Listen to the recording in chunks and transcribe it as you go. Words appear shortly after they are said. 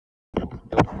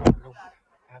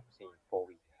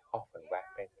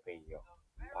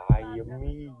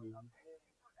Miami.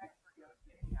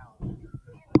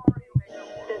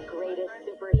 The greatest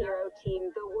superhero team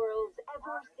the world's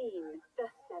ever seen. The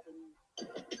Seven.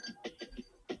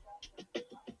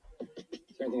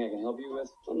 Is there anything I can help you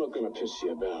with? I'm not going to piss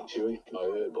you about, Huey. I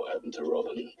heard what happened to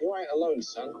Robin. You ain't alone,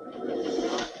 son.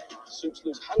 Soups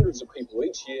lose hundreds of people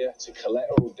each year to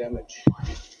collateral damage.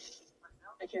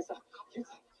 I can't stop.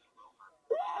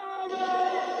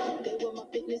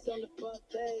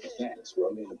 That's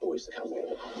where me and the boys come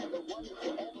in.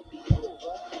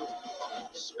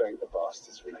 Spank the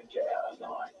bastards when they get out of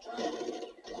line.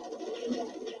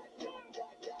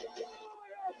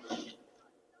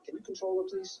 Can you control it,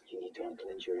 please? You need to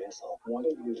unclench your asshole. Why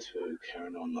don't you two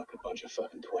carrying on like a bunch of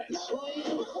fucking twins?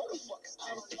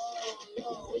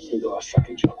 We got a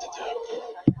fucking job to do.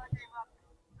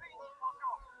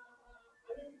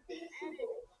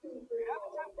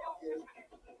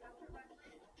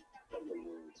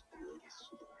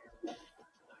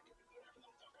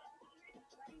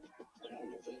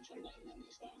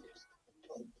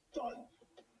 Done.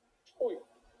 Oi,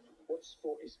 what's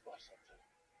Sporty Spice up to?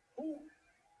 Who?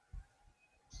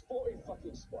 Sporty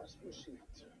fucking Spice, what's she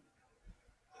up to?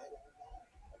 I don't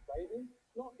know. A baby?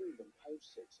 Not even page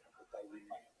 6 of the Daily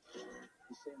Mail.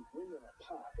 You see, women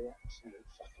apart are absolute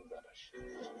fucking rubbish.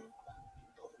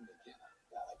 Put them together,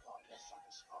 now they can't get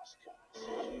fucking Spice Girls.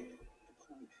 The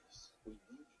point is, we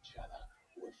need each other.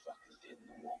 We're fucking dead in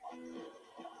the water.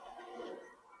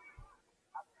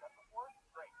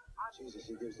 Jesus,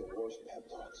 he gives the worst pep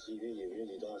talks. He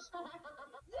really does.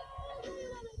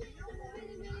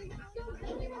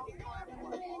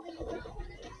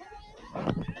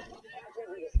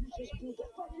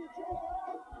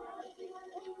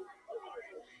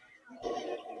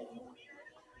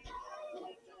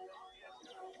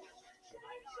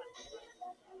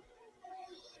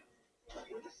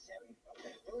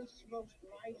 Bird smells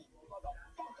mighty, motherfucker.